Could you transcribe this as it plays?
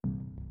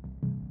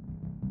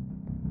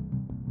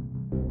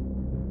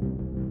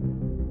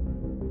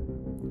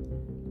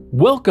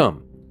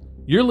Welcome!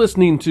 You're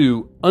listening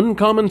to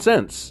Uncommon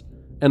Sense,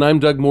 and I'm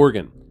Doug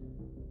Morgan.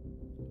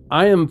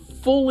 I am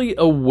fully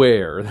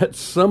aware that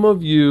some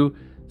of you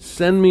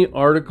send me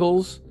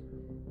articles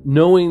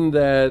knowing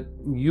that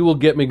you will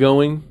get me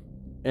going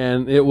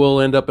and it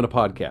will end up in a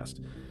podcast.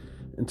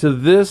 And to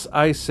this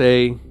I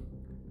say,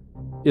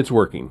 it's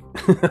working.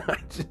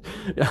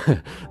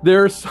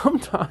 There are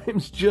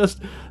sometimes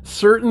just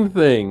certain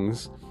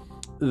things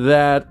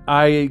that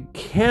I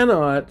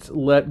cannot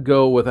let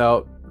go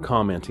without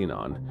commenting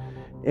on.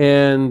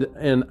 And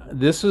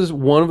this is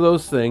one of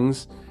those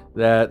things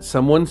that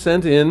someone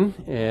sent in,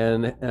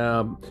 and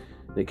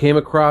it came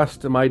across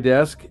to my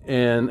desk,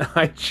 and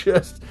I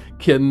just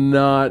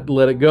cannot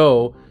let it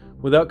go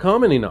without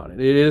commenting on it.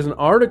 It is an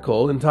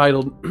article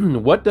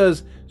entitled, "What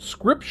Does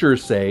Scripture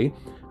Say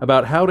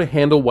About How to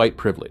Handle White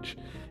Privilege?"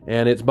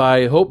 And it's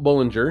by Hope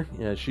Bullinger.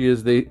 She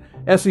is the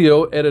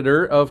SEO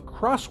editor of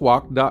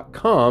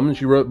Crosswalk.com.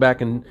 She wrote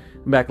back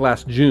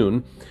last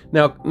June.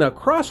 Now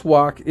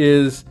Crosswalk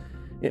is,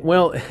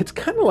 well, it's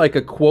kind of like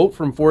a quote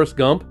from Forrest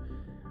Gump.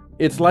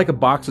 It's like a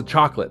box of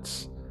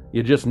chocolates.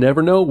 You just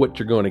never know what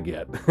you're going to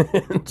get.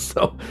 And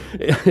so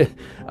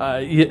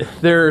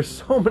there are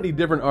so many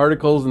different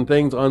articles and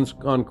things on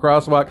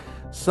Crosswalk.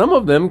 Some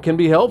of them can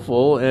be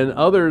helpful, and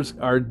others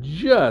are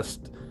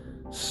just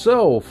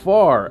so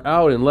far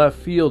out in left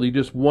field. You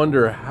just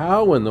wonder,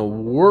 how in the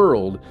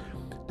world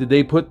did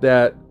they put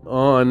that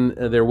on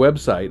their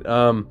website?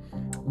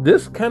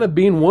 This kind of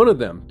being one of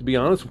them, to be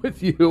honest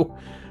with you.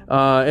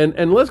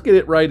 And let's get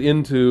it right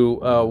into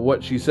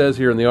what she says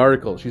here in the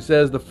article. She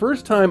says, "The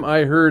first time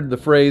I heard the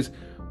phrase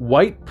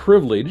white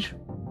privilege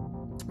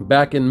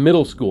back in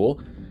middle school,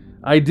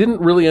 I didn't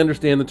really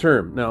understand the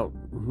term." Now,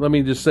 let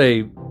me just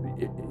say,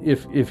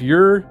 if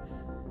you're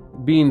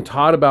being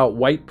taught about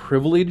white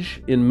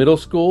privilege in middle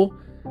school,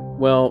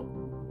 well,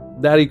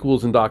 that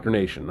equals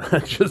indoctrination.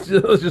 Let's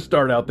just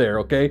start out there,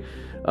 okay?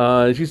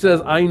 She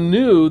says, "I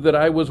knew that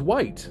I was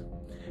white.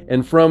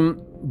 And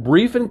from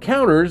brief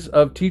encounters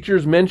of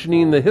teachers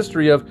mentioning the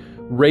history of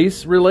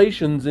race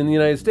relations in the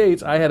United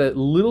States, I had a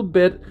little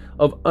bit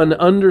of an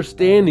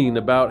understanding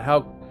about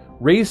how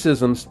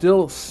racism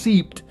still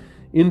seeped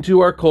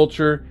into our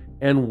culture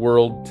and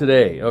world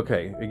today."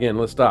 Okay, again,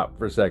 let's stop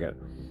for a second.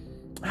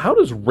 How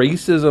does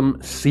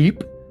racism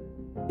seep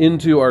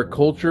into our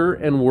culture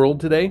and world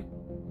today?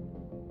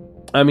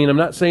 I mean, I'm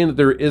not saying that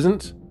there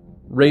isn't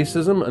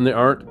racism and there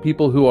aren't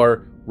people who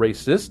are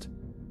racist,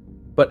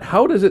 but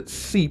how does it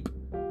seep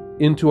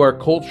into our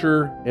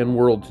culture and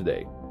world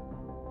today?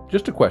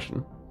 Just a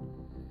question.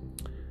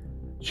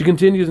 She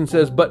continues and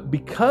says, "But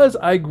because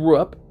I grew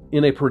up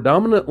in a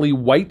predominantly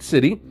white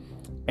city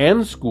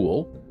and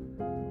school,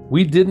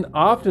 we didn't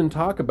often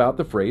talk about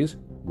the phrase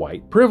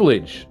white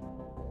privilege.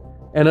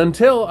 And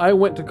until I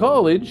went to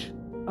college,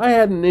 I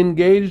hadn't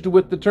engaged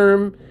with the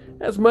term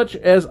as much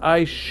as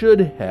I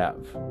should have."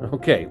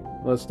 Okay,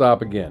 let's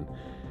stop again.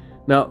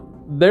 Now,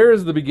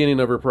 there's the beginning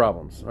of her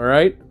problems, all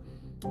right?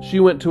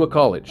 She went to a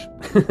college.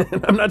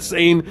 I'm not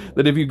saying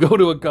that if you go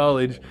to a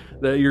college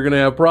that you're going to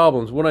have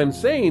problems. What I'm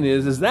saying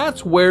is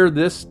that's where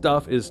this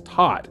stuff is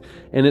taught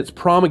and it's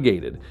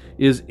promulgated,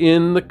 is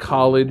in the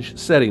college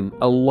setting.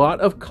 A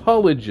lot of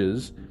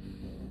colleges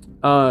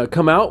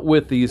come out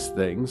with these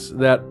things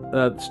that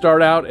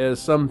start out as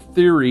some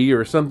theory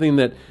or something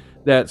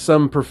that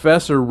some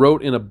professor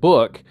wrote in a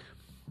book,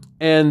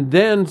 and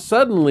then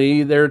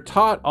suddenly they're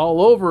taught all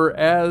over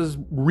as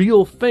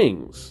real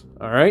things,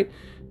 all right?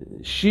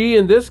 She,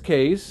 in this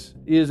case,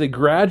 is a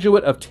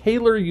graduate of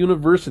Taylor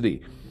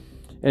University,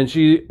 and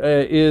she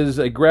is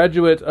a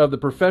graduate of the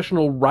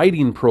professional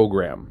writing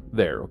program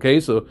there, okay?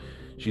 So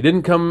she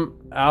didn't come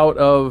out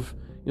of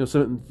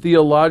some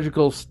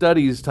theological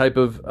studies type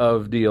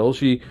of deal.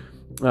 She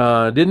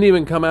didn't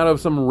even come out of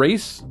some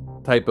race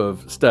type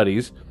of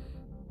studies.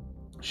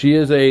 She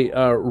is a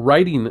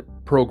writing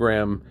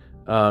program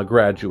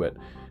graduate.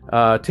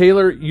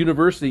 Taylor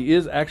University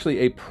is actually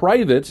a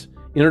private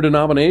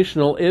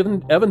interdenominational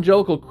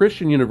evangelical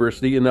Christian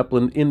university in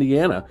Upland,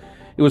 Indiana.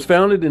 It was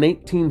founded in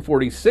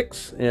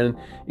 1846, and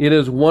it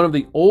is one of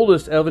the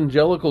oldest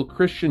evangelical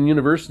Christian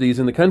universities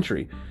in the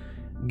country.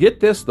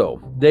 Get this,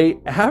 though. The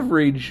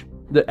average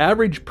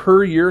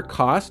per year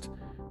cost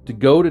to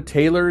go to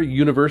Taylor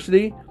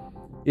University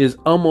is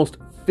almost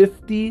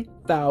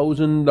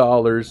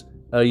 $50,000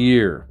 a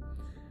year.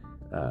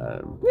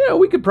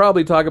 We could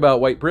probably talk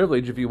about white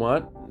privilege if you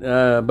want,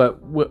 but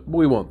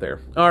we won't there.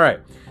 All right.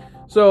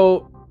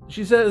 So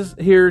she says,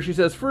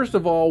 first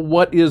of all,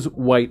 what is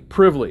white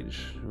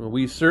privilege? Well,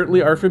 we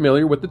certainly are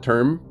familiar with the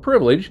term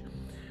privilege.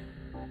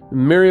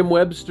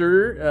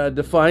 Merriam-Webster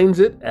defines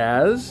it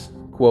as,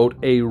 quote,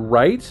 "a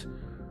right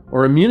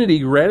or immunity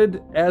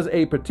granted as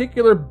a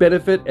particular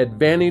benefit,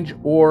 advantage,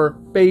 or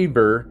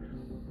favor.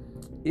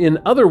 In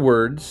other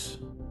words,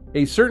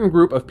 a certain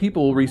group of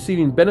people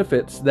receiving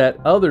benefits that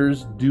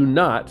others do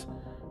not,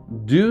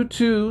 due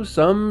to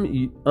some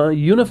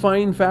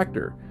unifying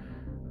factor."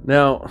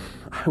 Now,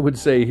 I would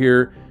say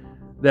here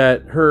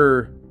that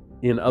her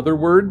 "in other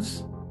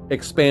words"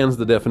 expands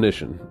the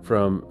definition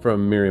from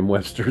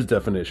Merriam-Webster's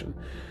definition.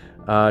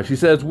 She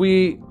says,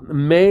 we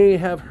may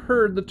have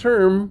heard the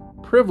term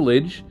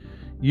privilege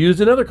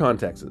used in other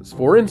contexts.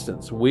 For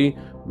instance, we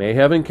may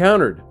have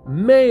encountered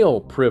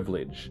male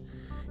privilege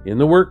in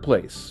the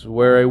workplace,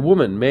 where a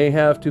woman may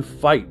have to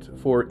fight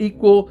for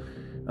equal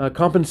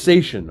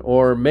compensation,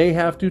 or may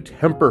have to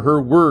temper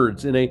her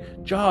words in a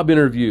job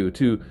interview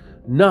to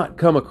not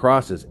come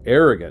across as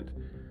arrogant.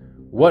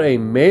 What a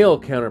male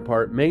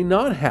counterpart may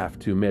not have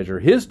to measure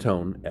his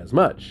tone as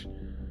much.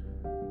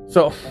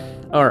 So,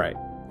 all right.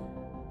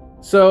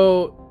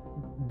 So,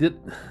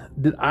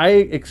 did I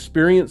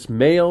experience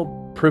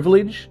male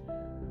privilege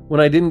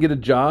when I didn't get a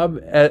job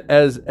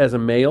as a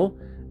male?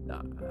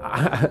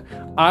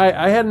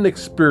 I had an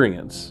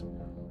experience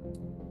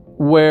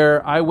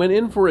where I went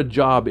in for a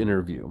job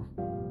interview,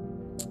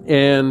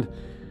 and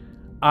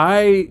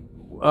I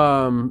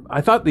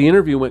thought the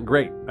interview went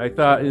great. I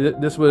thought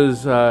this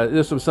was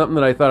something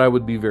that I thought I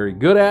would be very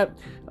good at.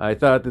 I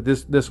thought that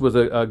this was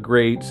a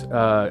great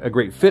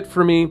fit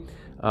for me.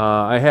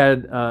 I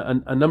had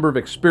a number of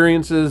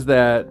experiences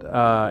that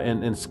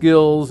and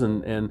skills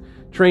and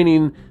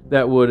training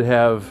that would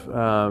have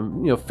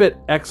fit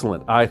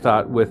excellent, I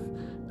thought, with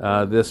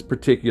this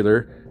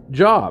particular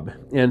job.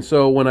 And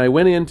so when I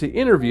went in to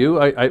interview,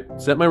 I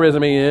sent my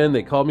resume in.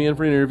 They called me in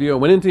for an interview. I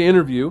went into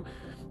interview,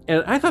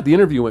 and I thought the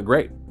interview went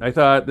great. I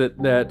thought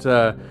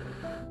that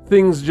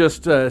things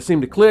just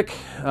seemed to click.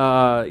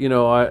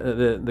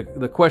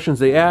 The questions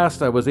they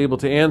asked, I was able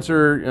to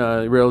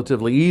answer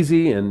relatively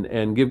easy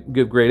and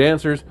give great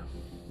answers.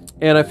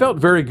 And I felt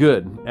very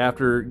good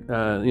after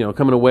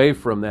coming away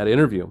from that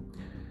interview.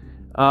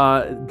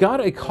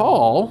 Got a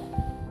call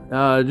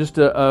just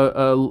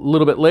a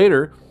little bit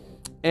later,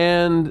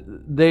 and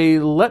they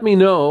let me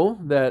know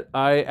that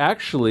I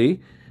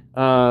actually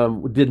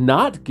did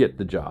not get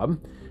the job.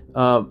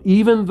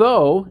 Even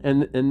though,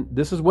 and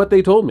this is what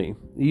they told me,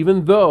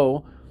 even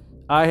though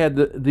I had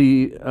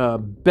the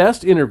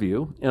best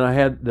interview and I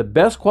had the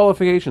best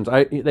qualifications,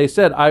 they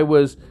said I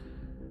was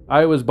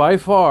by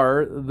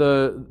far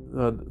the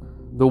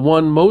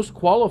one most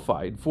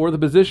qualified for the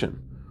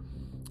position,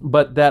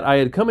 but that I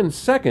had come in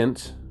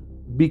second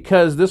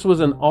because this was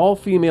an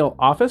all-female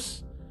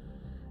office,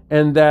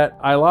 and that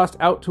I lost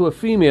out to a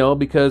female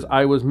because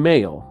I was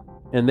male.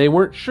 And they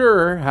weren't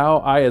sure how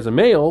I, as a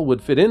male,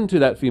 would fit into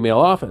that female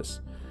office.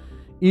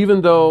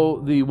 Even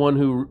though the one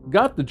who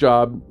got the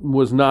job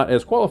was not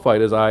as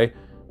qualified as I,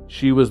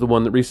 she was the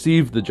one that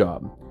received the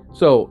job.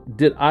 So,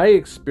 did I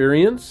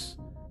experience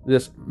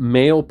this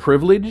male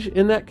privilege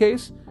in that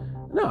case?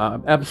 No,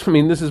 I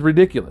mean, this is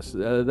ridiculous.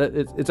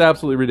 It's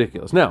absolutely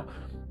ridiculous. Now,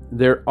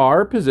 there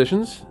are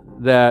positions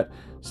that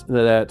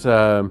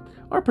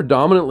are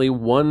predominantly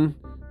one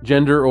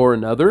gender or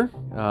another.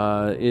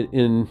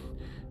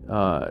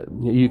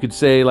 You could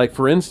say, like,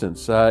 for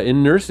instance,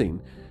 in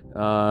nursing,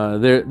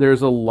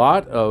 there's a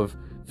lot of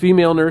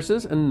female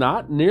nurses and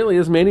not nearly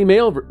as many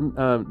male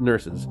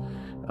nurses.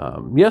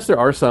 Yes, there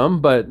are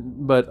some,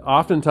 but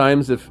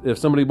oftentimes if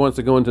somebody wants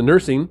to go into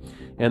nursing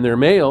and they're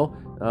male,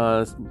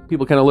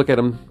 people kind of look at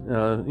them,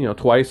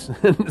 twice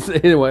and say,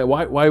 anyway,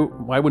 why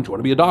wouldn't you want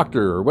to be a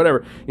doctor or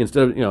whatever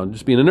instead of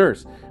just being a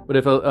nurse? But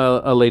if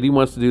a lady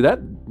wants to do that,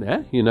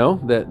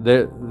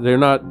 that they're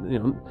not,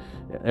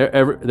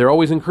 they're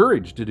always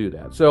encouraged to do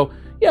that. So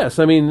yes,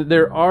 I mean,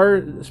 there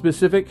are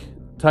specific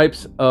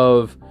types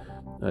of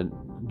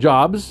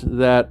jobs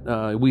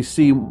that we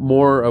see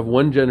more of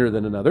one gender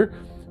than another,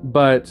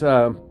 but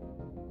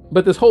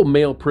this whole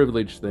male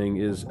privilege thing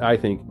is, I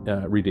think,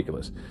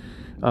 ridiculous.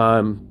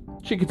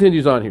 She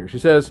continues on here. She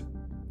says,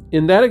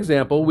 in that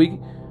example, we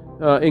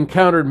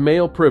encountered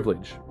male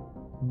privilege,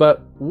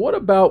 but what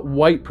about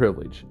white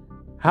privilege?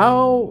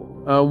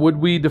 How would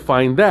we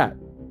define that?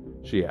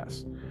 She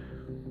asks.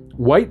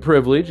 White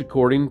privilege,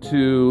 according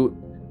to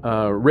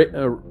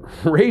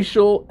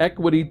racial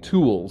equity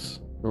tools,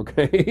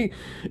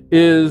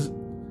 is,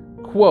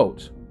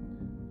 quote,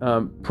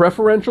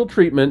 preferential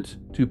treatment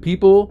to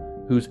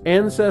people whose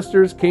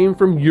ancestors came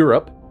from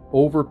Europe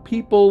over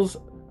peoples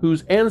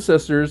whose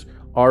ancestors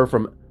are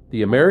from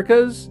the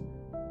Americas,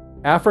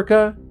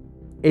 Africa,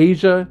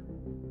 Asia,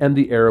 and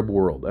the Arab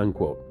world,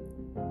 unquote.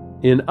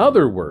 In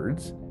other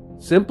words,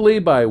 simply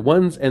by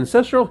one's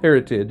ancestral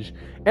heritage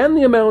and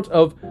the amount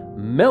of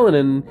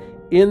melanin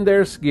in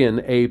their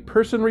skin, a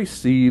person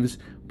receives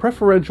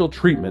preferential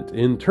treatment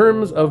in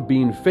terms of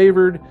being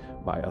favored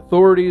by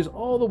authorities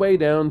all the way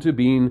down to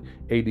being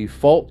a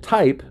default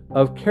type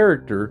of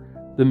character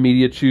the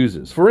media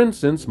chooses. For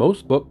instance,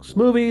 most books,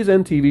 movies,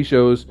 and TV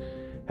shows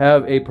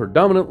have a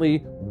predominantly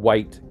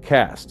white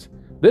cast.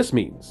 This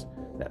means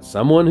that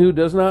someone who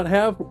does not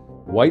have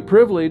white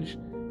privilege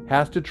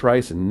has to try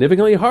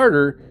significantly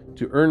harder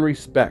to earn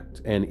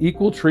respect and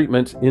equal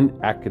treatment in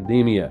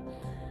academia,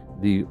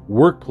 the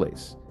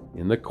workplace,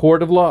 in the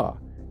court of law,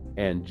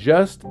 and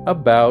just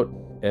about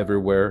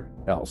everywhere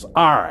else.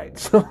 All right,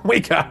 so we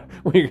got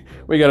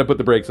to put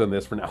the brakes on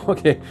this for now.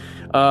 Okay,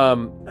 how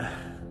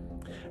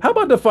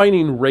about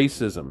defining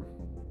racism?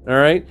 All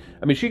right,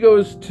 I mean, she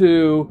goes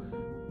to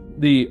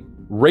the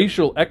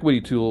racial equity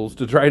tools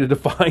to try to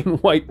define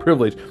white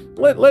privilege.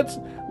 Let's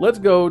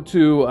go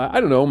to I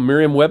don't know,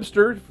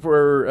 Merriam-Webster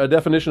for a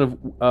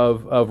definition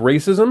of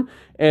racism,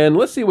 and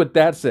let's see what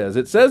that says.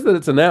 It says that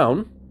it's a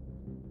noun,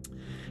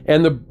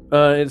 and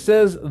it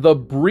says the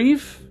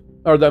belief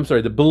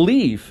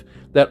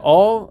that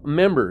all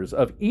members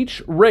of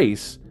each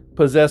race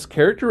possess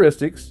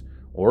characteristics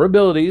or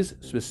abilities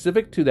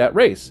specific to that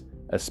race,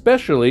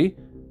 especially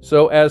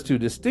so as to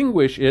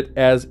distinguish it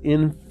as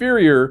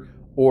inferior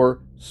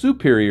or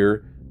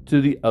superior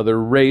to the other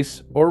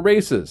race or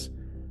races.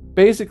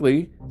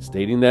 Basically,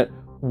 stating that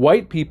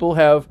white people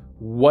have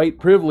white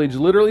privilege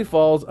literally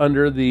falls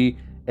under the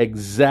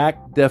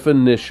exact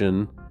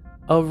definition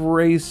of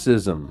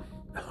racism.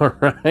 All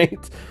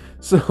right?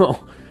 So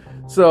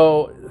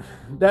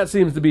that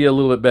seems to be a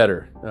little bit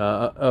better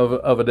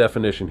of a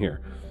definition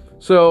here.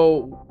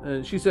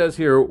 So she says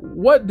here,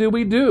 what do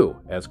we do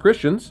as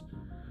Christians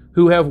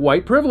who have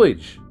white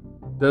privilege?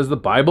 Does the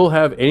Bible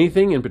have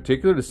anything in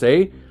particular to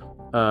say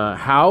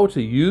how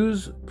to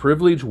use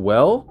privilege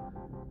well?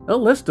 Well,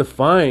 let's dive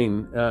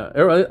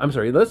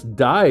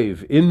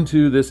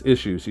into this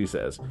issue, she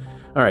says.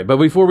 All right, but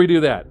before we do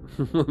that,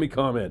 let me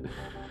comment.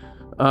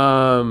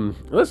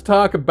 Let's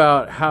talk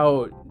about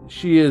how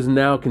she is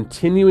now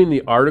continuing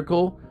the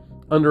article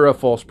under a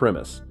false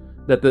premise.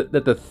 That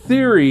the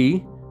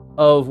theory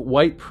of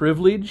white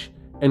privilege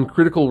and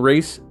critical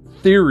race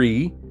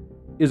theory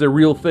is a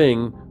real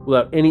thing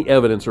without any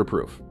evidence or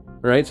proof.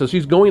 Right? So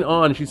she's going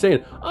on, she's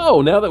saying,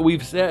 oh, now that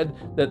we've said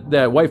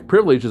that white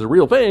privilege is a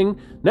real thing,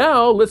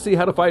 now let's see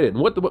how to fight it.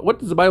 And what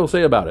does the Bible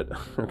say about it?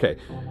 Okay,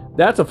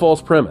 that's a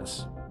false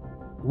premise.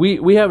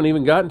 We haven't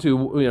even gotten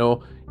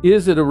to,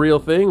 is it a real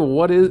thing?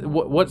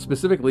 What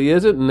specifically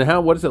is it, and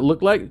what does it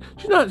look like?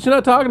 She's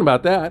not talking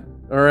about that,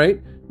 all right?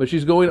 But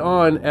she's going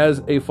on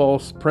as a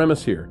false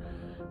premise here.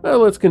 Well,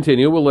 let's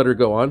continue. We'll let her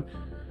go on.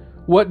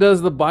 What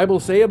does the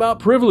Bible say about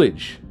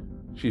privilege?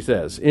 She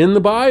says, in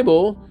the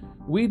Bible,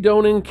 we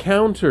don't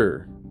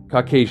encounter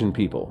Caucasian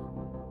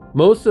people.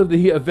 Most of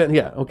the event,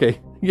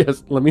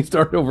 yes, let me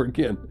start over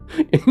again.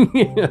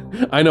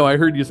 I know, I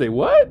heard you say,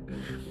 what?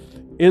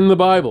 In the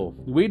Bible,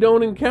 we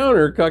don't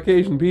encounter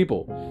Caucasian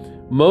people.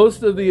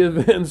 Most of the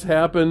events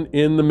happen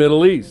in the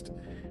Middle East.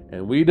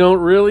 And we don't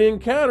really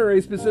encounter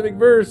a specific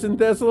verse in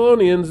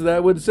Thessalonians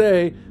that would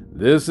say,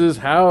 this is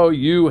how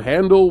you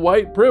handle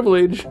white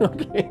privilege.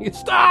 Okay,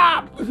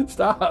 stop.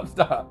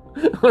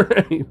 All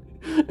right.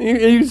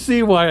 You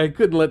see why I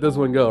couldn't let this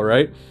one go,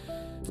 right?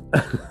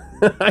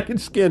 I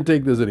just can't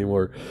take this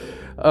anymore.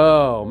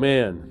 Oh,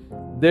 man.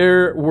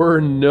 There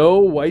were no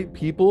white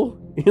people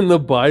in the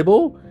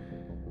Bible?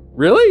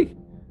 Really?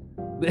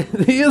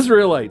 The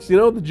Israelites,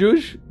 the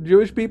Jewish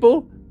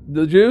people,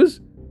 the Jews,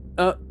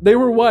 they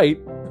were white.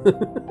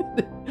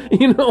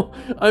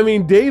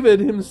 David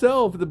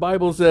himself, the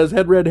Bible says,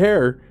 had red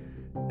hair.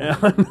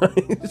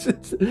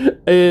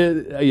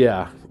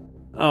 Yeah.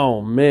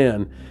 Oh,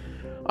 man.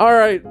 All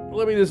right,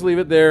 let me just leave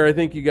it there. I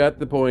think you got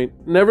the point.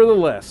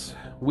 Nevertheless,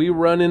 we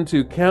run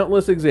into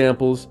countless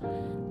examples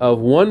of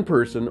one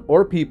person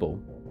or people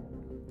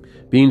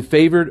being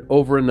favored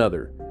over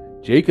another.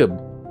 Jacob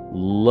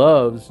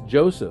loves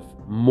Joseph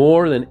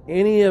more than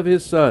any of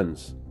his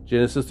sons.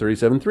 Genesis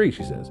 37:3,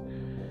 she says.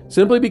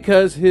 Simply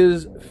because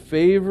his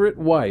favorite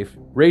wife,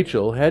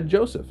 Rachel, had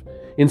Joseph,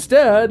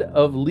 instead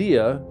of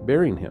Leah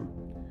bearing him.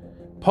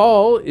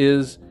 Paul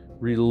is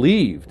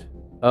relieved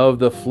of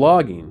the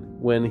flogging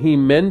when he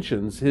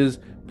mentions his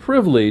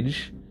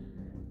privilege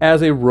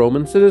as a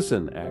Roman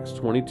citizen, Acts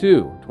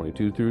 22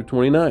 through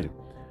 29.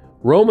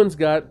 Romans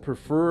got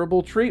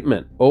preferable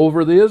treatment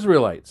over the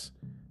Israelites.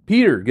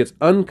 Peter gets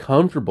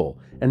uncomfortable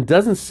and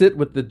doesn't sit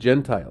with the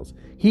Gentiles.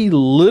 He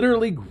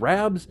literally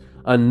grabs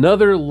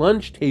another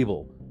lunch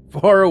table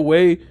far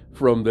away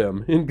from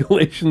them in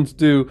Galatians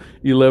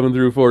 2:11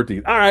 through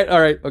 14. All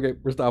right, okay,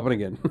 we're stopping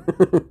again.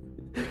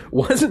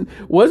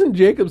 Wasn't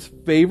Jacob's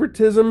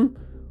favoritism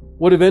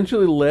what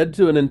eventually led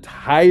to an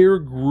entire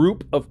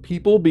group of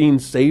people being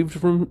saved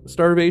from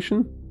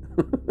starvation?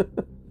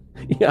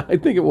 Yeah, I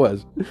think it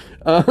was.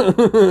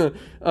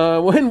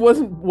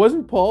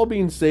 Wasn't Paul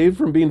being saved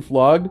from being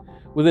flogged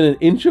within an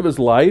inch of his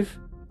life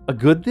a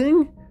good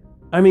thing?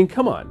 I mean,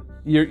 come on.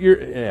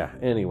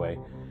 Anyway.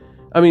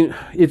 I mean,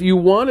 if you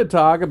want to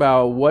talk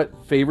about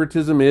what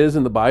favoritism is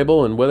in the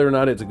Bible and whether or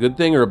not it's a good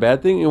thing or a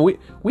bad thing,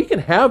 we can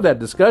have that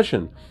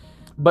discussion.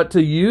 But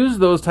to use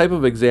those type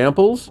of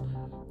examples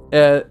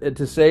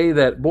to say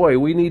that, boy,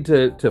 we need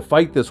to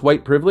fight this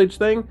white privilege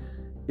thing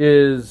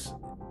is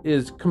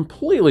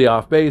completely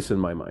off base in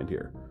my mind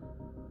here.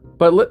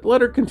 But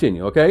let her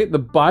continue, okay? The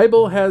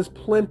Bible has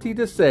plenty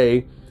to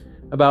say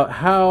about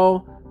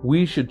how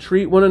we should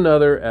treat one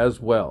another as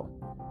well.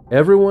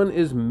 Everyone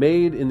is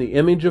made in the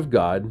image of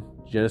God,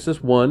 Genesis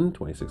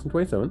 1:26 and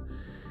 27.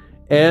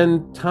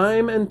 And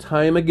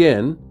time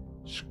again,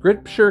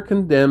 Scripture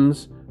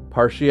condemns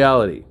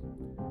partiality.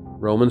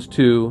 Romans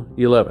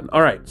 2:11.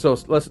 All right, so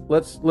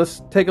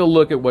let's take a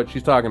look at what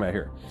she's talking about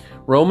here.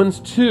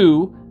 Romans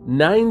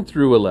 2:9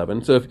 through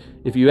 11. So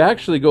if you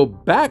actually go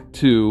back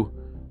to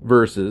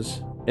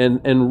verses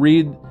and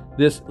read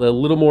this a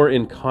little more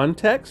in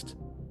context,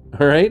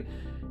 all right,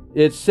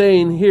 it's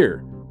saying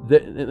here,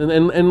 that,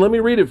 and let me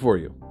read it for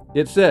you.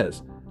 It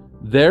says,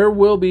 there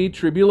will be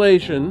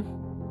tribulation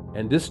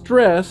and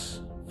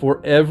distress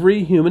for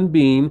every human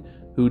being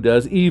who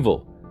does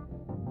evil,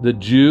 the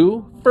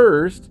Jew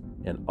first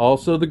and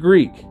also the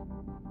Greek.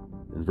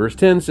 And verse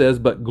 10 says,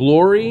 but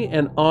glory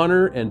and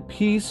honor and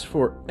peace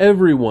for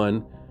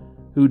everyone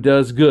who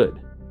does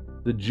good,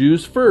 the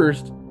Jews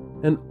first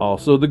and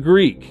also the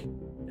Greek.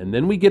 And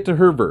then we get to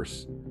her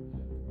verse.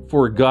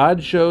 For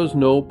God shows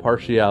no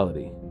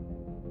partiality.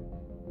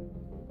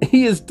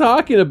 He is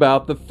talking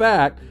about the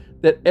fact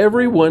that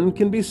everyone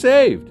can be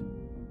saved.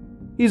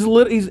 He's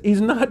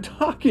not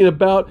talking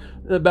about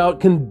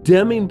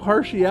condemning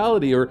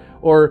partiality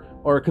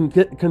or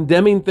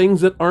condemning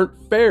things that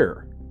aren't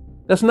fair.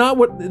 That's not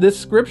what this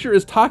scripture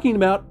is talking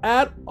about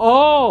at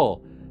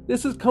all.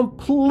 This is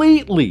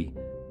completely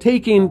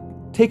taken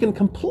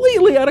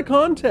completely out of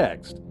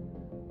context.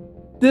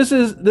 This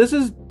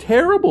is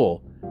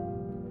terrible.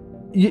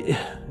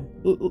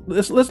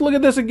 Let's look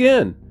at this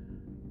again.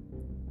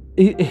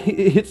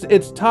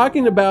 It's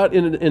talking about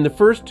in the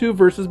first two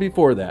verses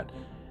before that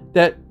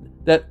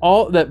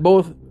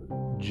both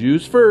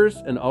Jews first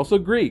and also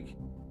Greek.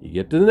 You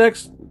get to the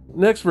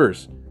next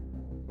verse.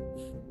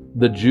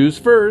 The Jews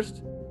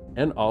first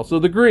and also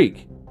the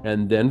Greek.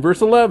 And then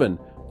verse 11.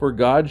 For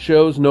God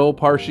shows no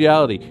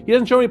partiality. He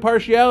doesn't show any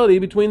partiality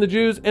between the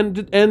Jews and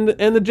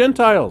the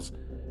Gentiles.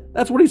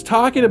 That's what he's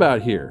talking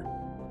about here.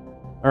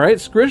 All right,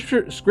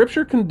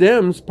 Scripture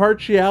condemns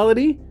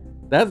partiality.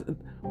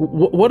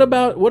 What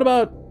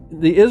about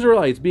the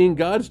Israelites being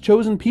God's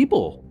chosen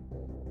people?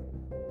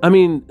 I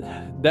mean,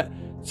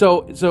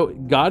 so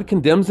God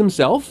condemns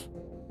himself?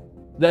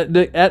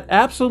 That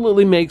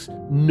absolutely makes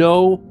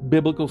no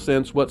biblical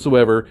sense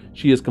whatsoever.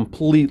 She is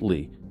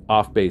completely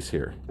off base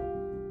here.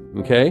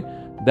 Okay?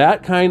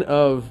 That kind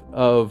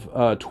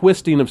of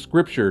twisting of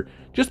Scripture,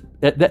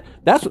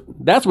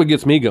 that's what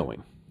gets me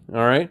going.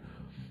 All right?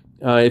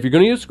 If you're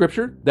going to use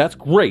Scripture, that's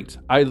great.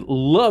 I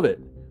love it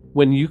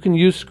when you can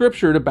use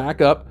Scripture to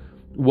back up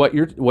what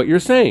you're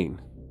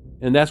saying.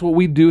 And that's what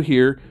we do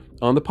here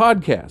on the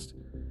podcast.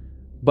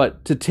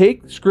 But to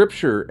take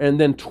Scripture and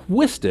then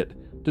twist it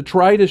to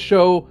try to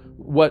show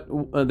what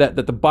that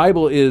the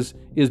Bible is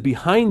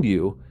behind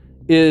you,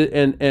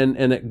 and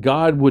that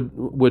God would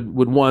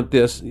want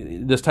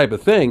this type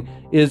of thing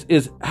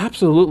is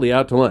absolutely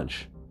out to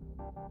lunch.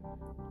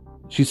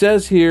 She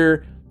says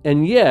here,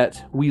 and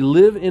yet we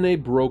live in a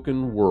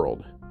broken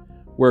world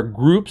where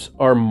groups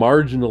are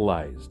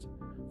marginalized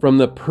from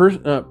the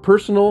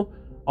personal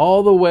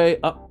all the way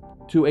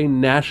up to a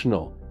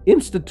national,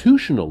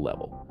 institutional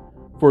level.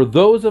 For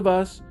those of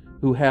us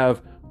who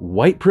have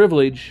white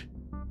privilege,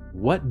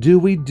 what do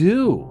we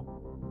do?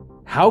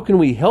 How can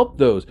we help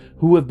those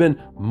who have been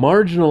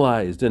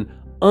marginalized and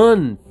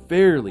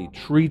unfairly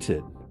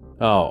treated?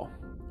 Oh,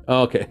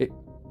 okay.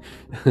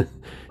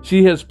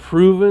 She has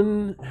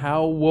proven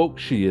how woke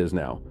she is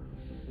now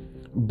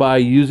by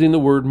using the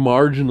word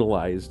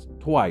marginalized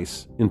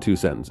twice in two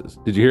sentences.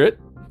 Did you hear it?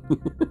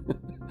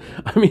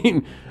 I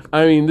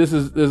mean, this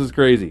is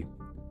crazy.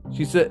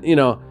 She said,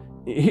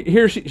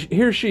 here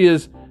she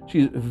is.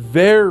 She's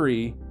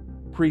very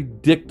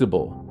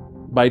predictable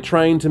by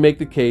trying to make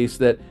the case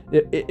that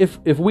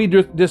if we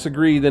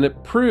disagree, then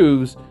it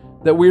proves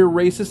that we're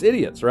racist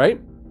idiots,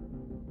 right?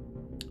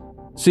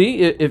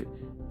 See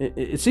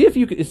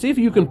if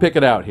you can pick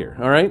it out here.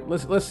 All right,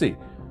 let's see.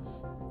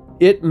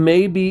 It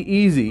may be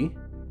easy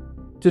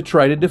to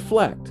try to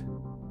deflect.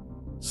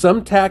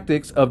 Some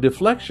tactics of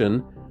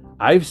deflection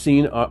I've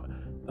seen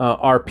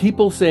are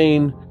people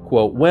saying,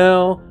 quote,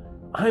 well,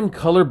 I'm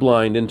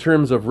colorblind in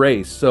terms of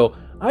race, so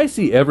I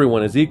see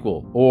everyone as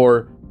equal.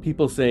 Or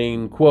people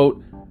saying,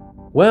 quote,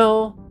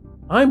 well,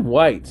 I'm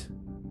white,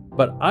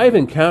 but I've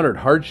encountered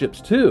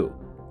hardships too.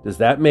 Does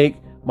that make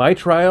my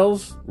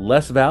trials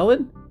less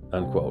valid?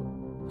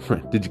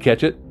 Unquote. Did you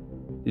catch it?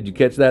 Did you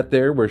catch that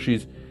there? Where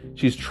she's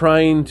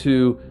trying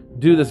to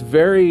do this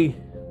very,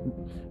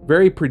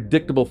 very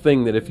predictable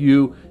thing that if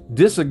you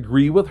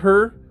disagree with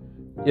her,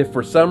 if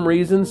for some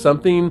reason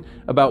something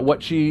about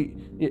what she's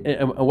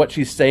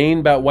saying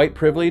about white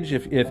privilege,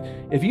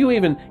 if you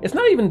even, it's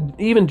not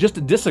even just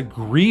to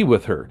disagree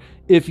with her,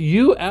 if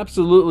you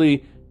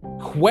absolutely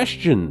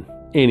question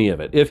any of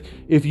it,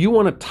 if you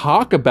want to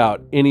talk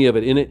about any of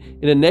it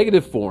in a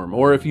negative form,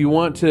 or if you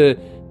want to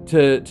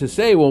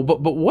say, well, but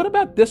what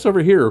about this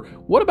over here?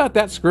 What about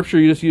that scripture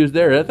you just used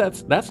there?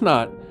 That's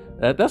not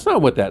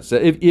what that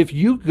says. If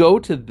you go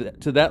to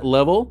that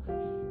level,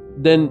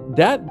 then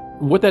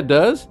what that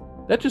does,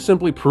 that just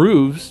simply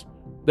proves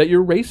that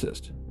you're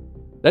racist.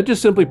 That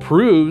just simply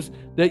proves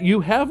that you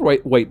have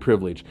white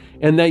privilege,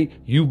 and that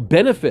you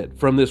benefit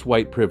from this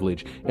white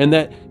privilege, and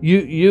that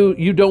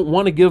you don't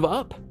want to give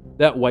up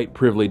that white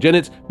privilege. And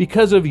it's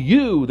because of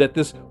you that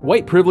this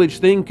white privilege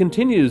thing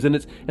continues, and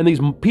these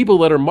people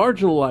that are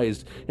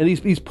marginalized, and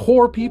these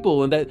poor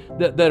people, and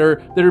that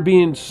are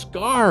being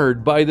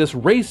scarred by this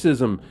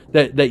racism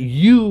that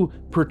you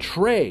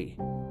portray.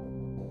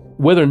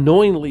 whether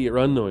knowingly or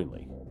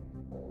unknowingly.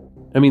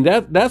 I mean,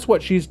 that's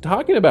what she's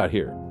talking about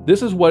here.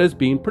 This is what is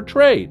being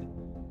portrayed.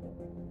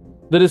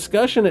 The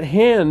discussion at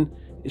hand,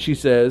 she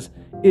says,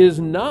 is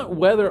not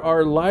whether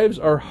our lives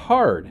are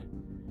hard.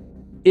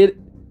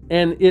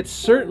 It's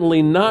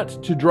certainly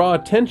not to draw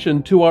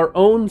attention to our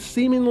own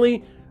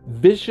seemingly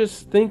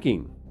virtuous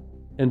thinking.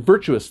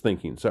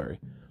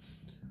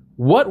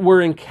 What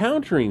we're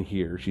encountering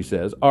here, she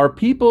says, are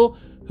people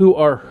who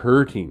are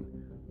hurting.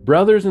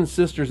 Brothers and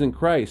sisters in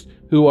Christ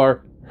who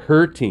are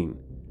hurting.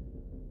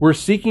 We're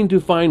seeking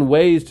to find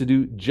ways to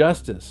do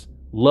justice,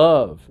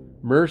 love,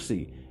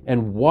 mercy,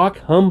 and walk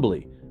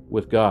humbly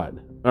with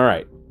God. All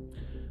right.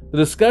 The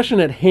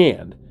discussion at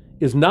hand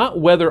is not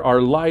whether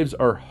our lives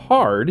are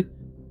hard.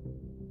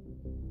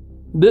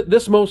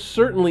 This most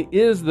certainly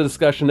is the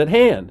discussion at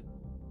hand.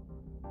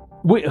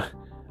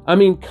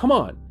 Come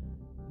on.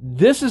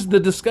 This is the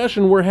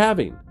discussion we're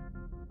having.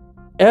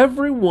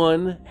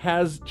 Everyone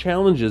has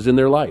challenges in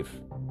their life.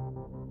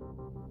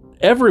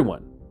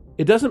 Everyone.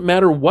 It doesn't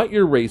matter what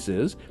your race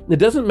is. It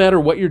doesn't matter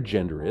what your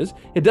gender is.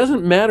 It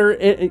doesn't matter.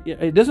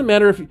 It doesn't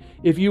matter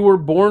if you were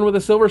born with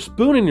a silver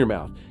spoon in your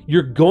mouth.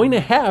 You're going to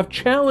have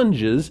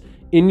challenges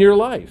in your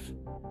life,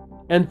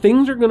 and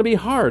things are going to be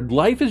hard.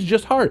 Life is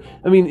just hard.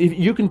 I mean, if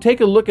you can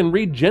take a look and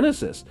read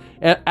Genesis.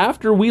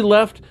 After we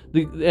left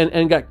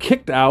and got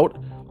kicked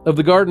out of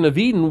the Garden of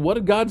Eden, what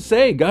did God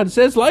say? God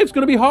says life's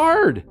going to be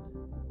hard.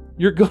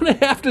 You're going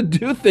to have to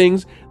do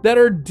things that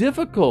are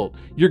difficult.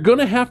 You're going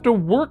to have to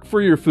work for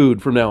your food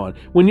from now on.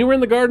 When you were in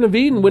the Garden of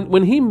Eden,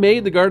 when He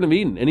made the Garden of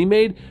Eden, and He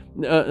made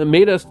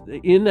us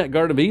in that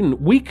Garden of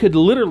Eden, we could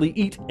literally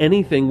eat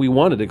anything we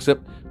wanted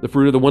except the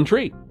fruit of the one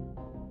tree.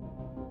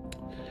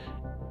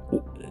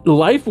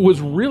 Life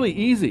was really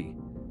easy.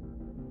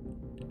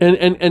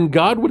 And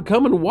God would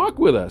come and walk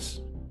with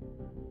us.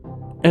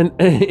 And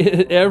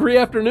every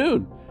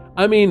afternoon.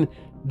 I mean,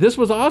 this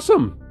was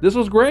awesome. This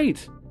was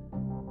great.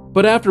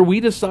 But after we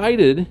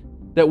decided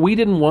that we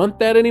didn't want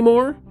that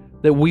anymore,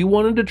 that we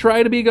wanted to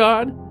try to be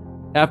God,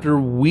 after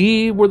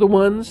we were the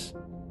ones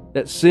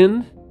that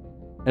sinned,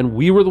 and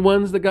we were the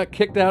ones that got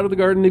kicked out of the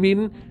Garden of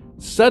Eden,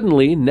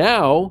 suddenly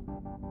now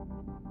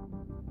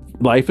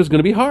life is going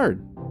to be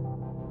hard.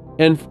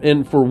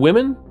 And for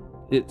women,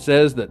 it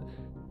says that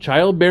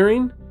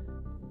childbearing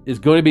is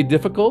going to be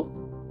difficult.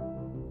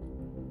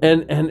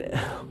 And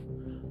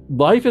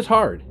life is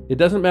hard. It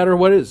doesn't matter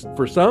what it is.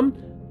 For some,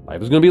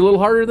 life is going to be a little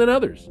harder than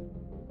others.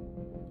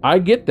 I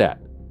get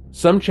that.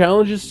 Some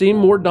challenges seem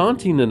more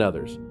daunting than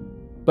others.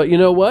 But you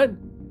know what?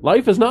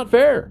 Life is not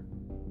fair.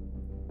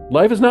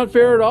 Life is not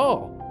fair at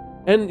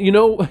all. And you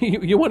know,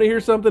 you want to hear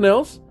something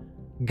else?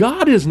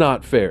 God is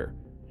not fair.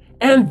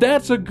 And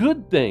that's a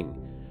good thing.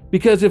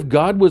 Because if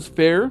God was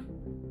fair,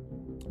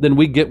 then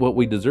we get what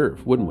we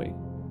deserve, wouldn't we?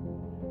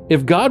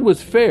 If God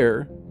was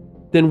fair,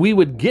 then we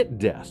would get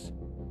death.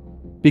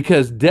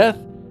 Because death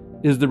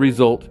is the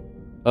result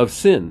of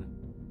sin.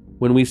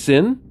 When we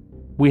sin,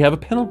 we have a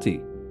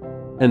penalty,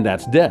 and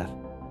that's death.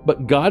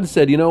 But God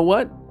said, you know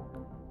what?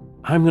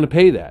 I'm going to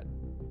pay that.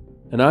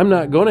 And I'm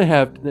not going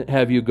to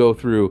have you go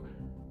through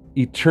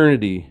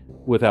eternity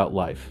without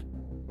life.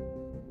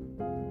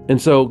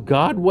 And so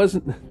God's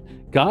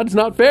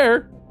not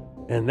fair,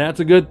 and that's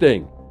a good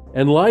thing.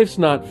 And life's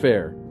not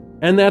fair,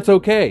 and that's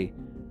okay.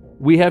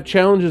 We have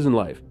challenges in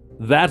life.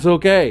 That's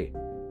okay.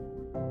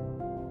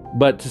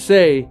 But to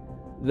say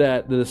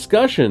that the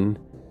discussion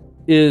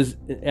is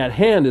at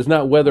hand is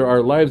not whether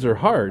our lives are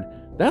hard,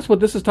 that's what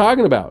this is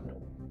talking about.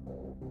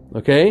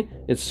 Okay?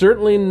 It's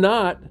certainly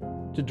not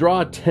to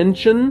draw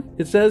attention,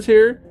 it says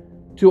here,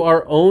 to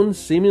our own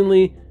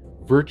seemingly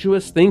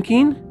virtuous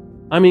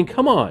thinking. I mean,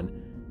 come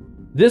on.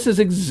 This is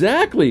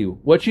exactly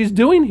what she's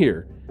doing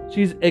here.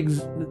 She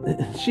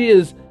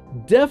is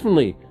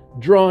definitely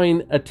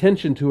drawing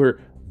attention to her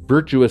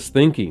virtuous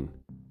thinking.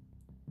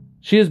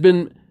 She has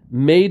been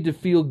made to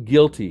feel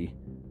guilty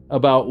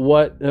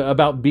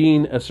about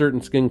being a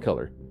certain skin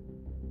color.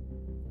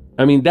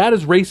 I mean, that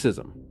is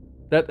racism.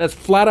 That's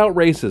flat out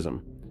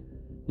racism.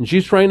 And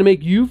she's trying to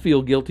make you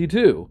feel guilty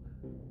too.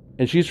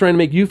 And she's trying to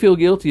make you feel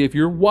guilty if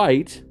you're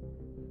white,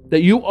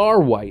 that you are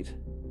white.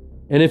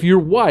 And if you're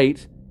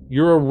white,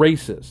 you're a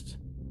racist.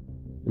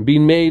 And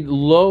being made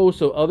low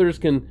so others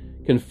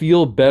can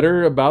feel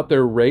better about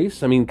their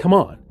race. I mean, come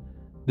on.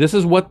 This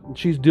is what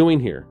she's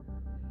doing here.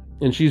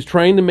 And she's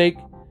trying to make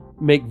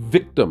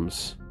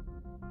victims.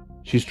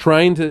 She's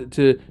trying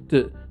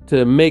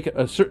to make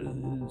a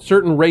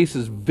certain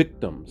races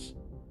victims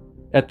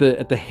at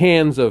the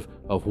hands of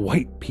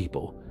white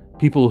people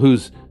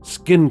whose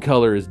skin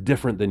color is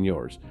different than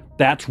yours.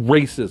 That's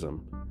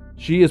racism.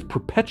 She is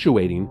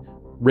perpetuating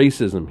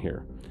racism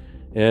here.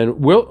 And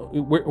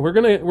we're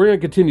gonna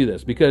continue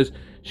this because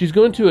she's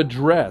going to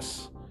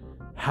address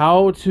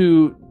how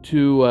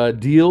to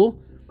deal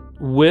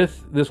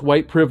with this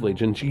white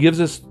privilege, and she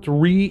gives us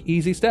 3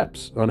 easy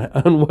steps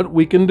on what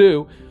we can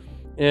do,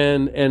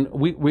 and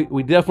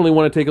we definitely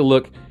want to take a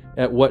look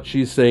at what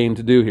she's saying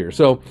to do here.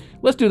 So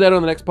let's do that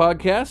on the next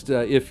podcast.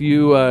 If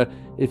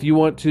you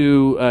want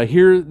to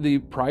hear the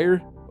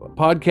prior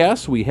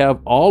podcasts. We have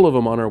all of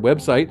them on our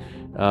website.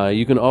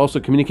 You can also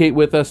communicate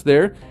with us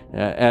there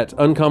at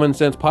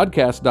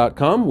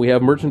uncommonsensepodcast.com. We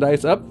have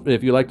merchandise up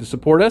if you'd like to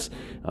support us.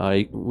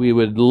 We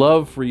would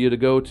love for you to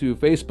go to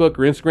Facebook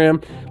or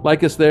Instagram,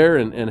 like us there,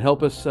 and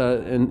help us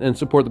and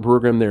support the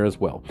program there as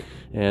well.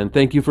 And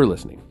thank you for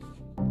listening.